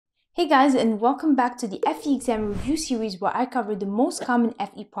Hey guys, and welcome back to the FE exam review series where I cover the most common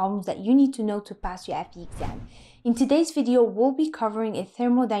FE problems that you need to know to pass your FE exam. In today's video, we'll be covering a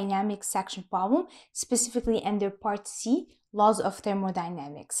thermodynamics section problem, specifically under part C, laws of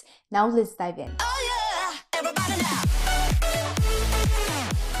thermodynamics. Now let's dive in. Oh yeah, everybody now.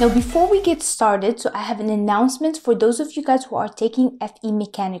 Now, before we get started, so I have an announcement for those of you guys who are taking FE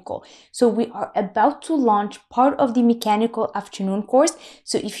Mechanical. So we are about to launch part of the Mechanical afternoon course.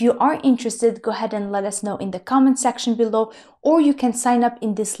 So if you are interested, go ahead and let us know in the comment section below, or you can sign up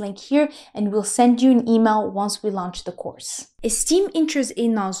in this link here and we'll send you an email once we launch the course. A steam enters a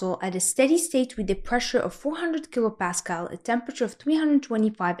nozzle at a steady state with a pressure of 400 kilopascal, a temperature of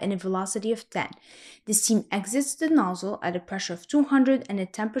 325 and a velocity of 10. The steam exits the nozzle at a pressure of 200 and a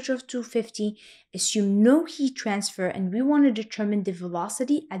temperature of 250. Assume no heat transfer, and we want to determine the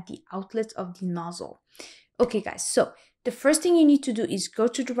velocity at the outlet of the nozzle. Okay guys, so the first thing you need to do is go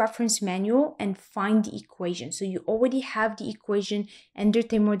to the reference manual and find the equation. So you already have the equation under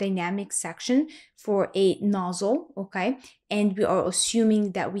thermodynamics section for a nozzle, okay? And we are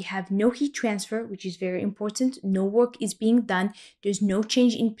assuming that we have no heat transfer, which is very important. No work is being done. There's no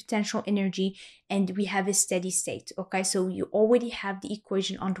change in potential energy, and we have a steady state, okay? So you already have the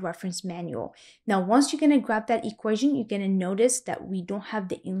equation on the reference manual. Now, once you're gonna grab that equation, you're gonna notice that we don't have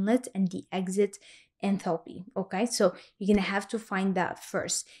the inlet and the exit enthalpy, okay? So you're gonna have to find that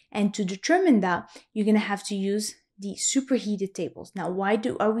first. And to determine that, you're gonna have to use the superheated tables. Now, why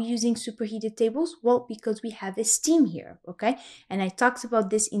are we using superheated tables? Well, because we have a steam here, okay? And I talked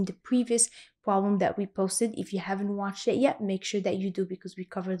about this in the previous problem that we posted. If you haven't watched it yet, make sure that you do, because we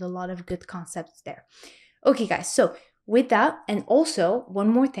covered a lot of good concepts there. Okay, guys, so with that, and also one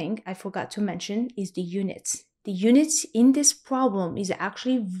more thing I forgot to mention is the units. The units in this problem is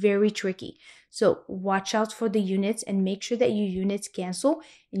actually very tricky. So watch out for the units and make sure that your units cancel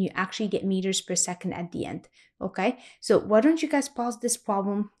and you actually get meters per second at the end. Okay, so why don't you guys pause this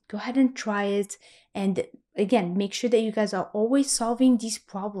problem, go ahead and try it, and again, make sure that you guys are always solving these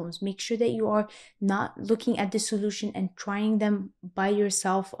problems. Make sure that you are not looking at the solution and trying them by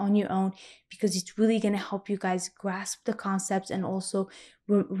yourself on your own, because it's really going to help you guys grasp the concepts and also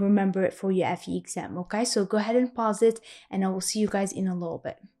remember it for your FE exam. Okay, so go ahead and pause it and I will see you guys in a little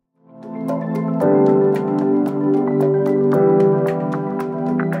bit.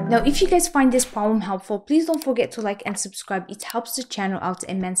 Now, if you guys find this problem helpful, please don't forget to like and subscribe. It helps the channel out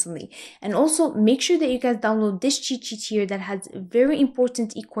immensely. And also make sure that you guys download this cheat sheet here that has very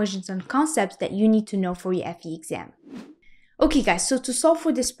important equations and concepts that you need to know for your FE exam. Okay guys, so to solve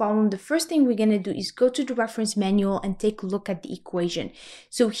for this problem, the first thing we're going to do is go to the reference manual and take a look at the equation.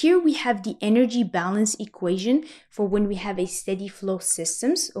 So here we have the energy balance equation for when we have a steady flow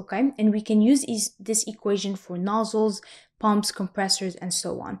systems, okay? And we can use this equation for nozzles, pumps, compressors, and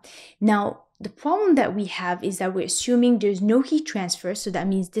so on. Now, the problem that we have is that we're assuming there's no heat transfer, so that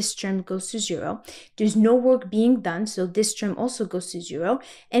means this term goes to zero. There's no work being done, so this term also goes to zero.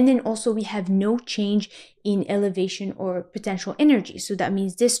 And then also we have no change in elevation or potential energy, so that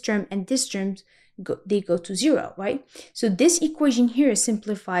means this term and this term they go to zero, right? So this equation here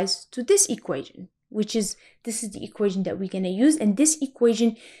simplifies to this equation, this is the equation that we're going to use, and this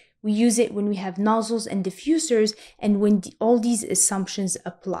equation we use it when we have nozzles and diffusers and when all these assumptions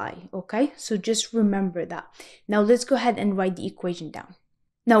apply, okay? So just remember that. Now let's go ahead and write the equation down.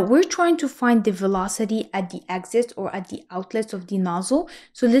 Now we're trying to find the velocity at the exit or at the outlet of the nozzle.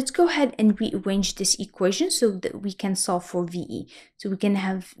 So let's go ahead and rearrange this equation so that we can solve for VE. So we can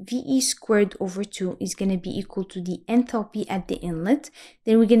have VE squared over 2 is going to be equal to the enthalpy at the inlet.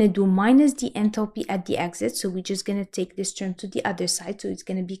 Then we're going to do minus the enthalpy at the exit. So we're just going to take this term to the other side. So it's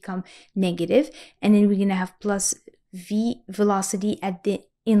going to become negative. And then we're going to have plus V velocity at the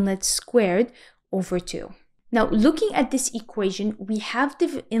inlet squared over 2. Now, looking at this equation, we have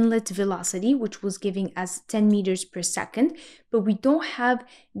the inlet velocity, which was giving us 10 meters per second, but we don't have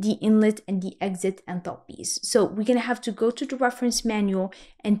the inlet and the exit enthalpies. So we're going to have to go to the reference manual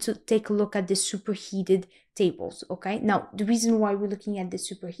and to take a look at the superheated tables, okay? Now, the reason why we're looking at the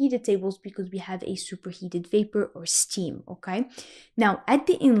superheated tables because we have a superheated vapor or steam, okay? Now, at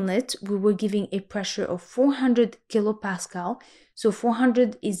the inlet, we were giving a pressure of 400 kilopascal. So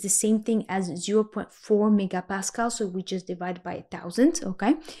 400 is the same thing as 0.4 megapascal. So we just divide by 1,000,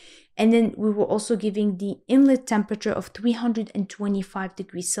 okay? And then we were also giving the inlet temperature of 325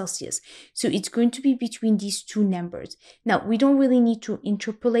 degrees Celsius. So it's going to be between these two numbers. Now, we don't really need to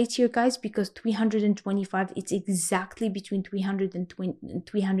interpolate here, guys, because 325, it's exactly between 320 and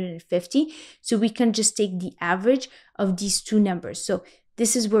 350. So we can just take the average of these two numbers. So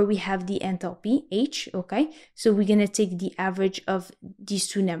this is where we have the enthalpy, H, okay? So we're going to take the average of these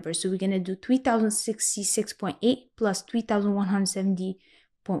two numbers. So we're going to do 3066.8 plus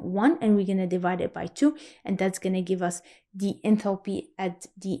 3170.1, and we're going to divide it by 2, and that's going to give us the enthalpy at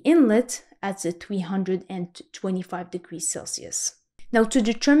the inlet at 325 degrees Celsius. Now, to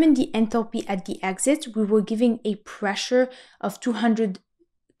determine the enthalpy at the exit, we were giving a pressure of 200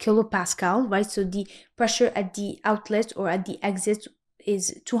 kilopascal, right? So the pressure at the outlet or at the exit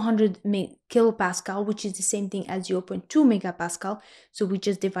is 200 kilopascal, which is the same thing as 0.2 megapascal. So we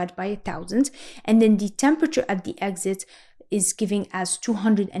just divide by 1,000. And then the temperature at the exit is giving as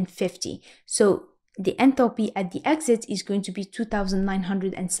 250. So the enthalpy at the exit is going to be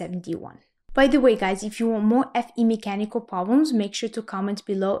 2,971. By the way, guys, if you want more FE mechanical problems, make sure to comment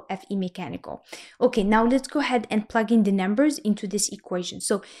below FE mechanical. Okay, now let's go ahead and plug in the numbers into this equation.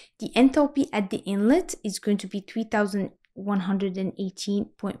 So the enthalpy at the inlet is going to be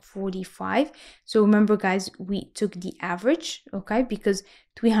 3,118.45. So remember, guys, we took the average, okay, because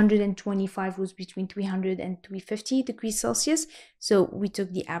 325 was between 300 and 350 degrees Celsius. So we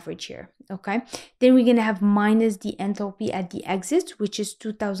took the average here, okay? Then we're going to have minus the enthalpy at the exit, which is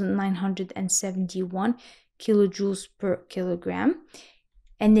 2,971 kilojoules per kilogram.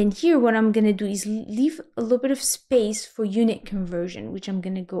 And then here, what I'm going to do is leave a little bit of space for unit conversion, which I'm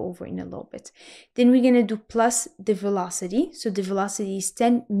going to go over in a little bit. Then we're going to do plus the velocity. So the velocity is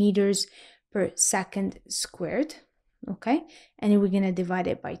 10 meters per second squared. Okay, and then we're going to divide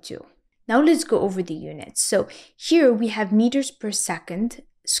it by 2. Now let's go over the units. So here we have meters per second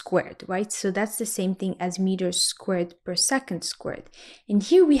squared, right? So that's the same thing as meters squared per second squared. And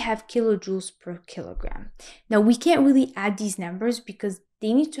here we have kilojoules per kilogram. Now we can't really add these numbers because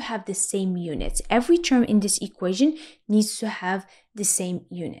they need to have the same units. Every term in this equation needs to have the same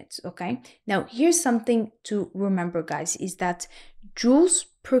units, okay? Now here's something to remember, guys, is that joules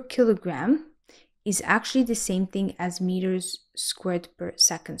per kilogram is actually the same thing as meters squared per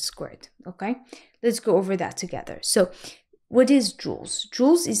second squared, okay? Let's go over that together. So what is joules?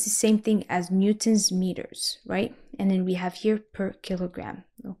 Joules is the same thing as newtons meters, right? And then we have here per kilogram,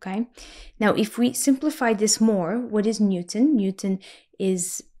 okay? Now, if we simplify this more, what is Newton? Newton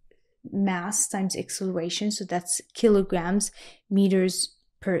is mass times acceleration, so that's kilograms meters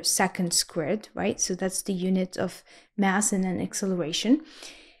per second squared, right? So that's the unit of mass and then acceleration.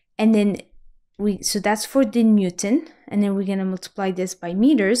 And then so that's for the Newton, and then we're going to multiply this by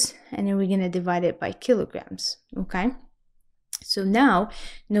meters, and then we're going to divide it by kilograms, okay? So now,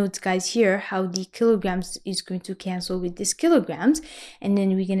 note, guys, here how the kilograms is going to cancel with this kilograms, and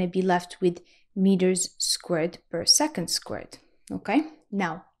then we're going to be left with meters squared per second squared, okay?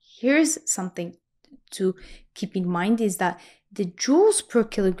 Now, here's something to keep in mind is that the joules per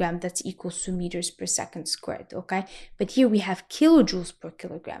kilogram, that's equals to meters per second squared, okay? But here we have kilojoules per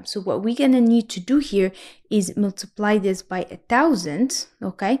kilogram. So what we're gonna need to do here is multiply this by 1,000,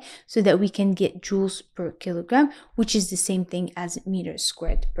 okay? So that we can get joules per kilogram, which is the same thing as meters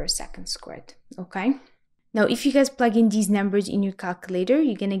squared per second squared, okay? Now, if you guys plug in these numbers in your calculator,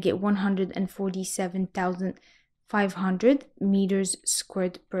 you're gonna get 147,500 meters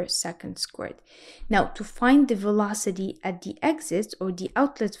squared per second squared. Now, to find the velocity at the exit or the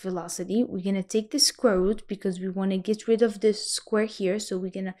outlet velocity, we're going to take the square root because we want to get rid of the square here. So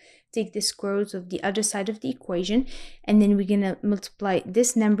we're going to take the square root of the other side of the equation, and then we're going to multiply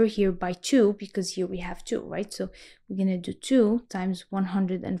this number here by 2 because here we have 2, right? So we're going to do 2 times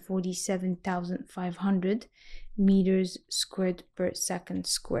 147,500 meters squared per second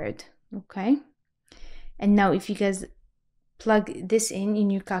squared, okay? And now if you guys plug this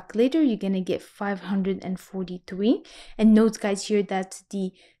in your calculator, you're going to get 543. And note, guys, here that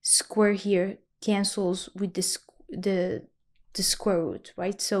the square here cancels with the square root,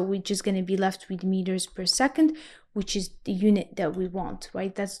 right? So we're just going to be left with meters per second, which is the unit that we want,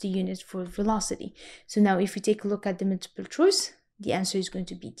 right? That's the unit for velocity. So now if we take a look at the multiple choice, the answer is going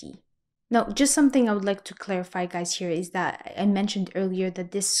to be D. Now, just something I would like to clarify, guys, here is that I mentioned earlier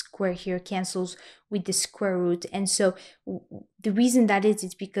that this square here cancels with the square root. And so the reason that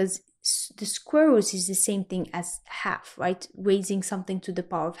is because the square root is the same thing as half, right? Raising something to the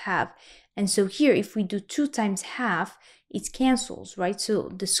power of half. And so here, if we do 2 times half, it cancels, right? So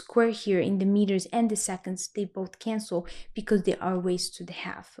the square here in the meters and the seconds, they both cancel because they are raised to the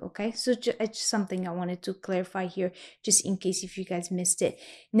half, okay? So it's just something I wanted to clarify here, just in case if you guys missed it.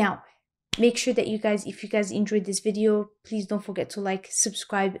 Now, make sure that if you guys enjoyed this video, please don't forget to like,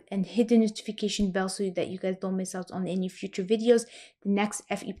 subscribe, and hit the notification bell so that you guys don't miss out on any future videos. The next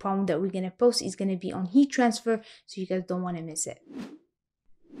FE problem that we're going to post is going to be on heat transfer, so you guys don't want to miss it.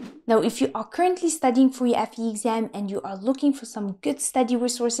 Now, if you are currently studying for your FE exam and you are looking for some good study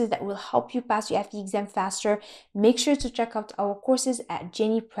resources that will help you pass your FE exam faster, make sure to check out our courses at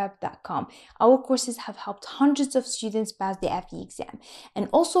genieprep.com. Our courses have helped hundreds of students pass the FE exam. And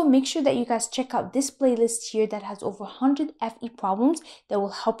also make sure that you guys check out this playlist here that has over 100 FE problems that will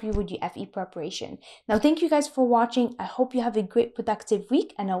help you with your FE preparation. Now, thank you guys for watching. I hope you have a great productive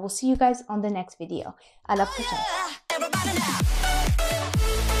week and I will see you guys on the next video. I love you.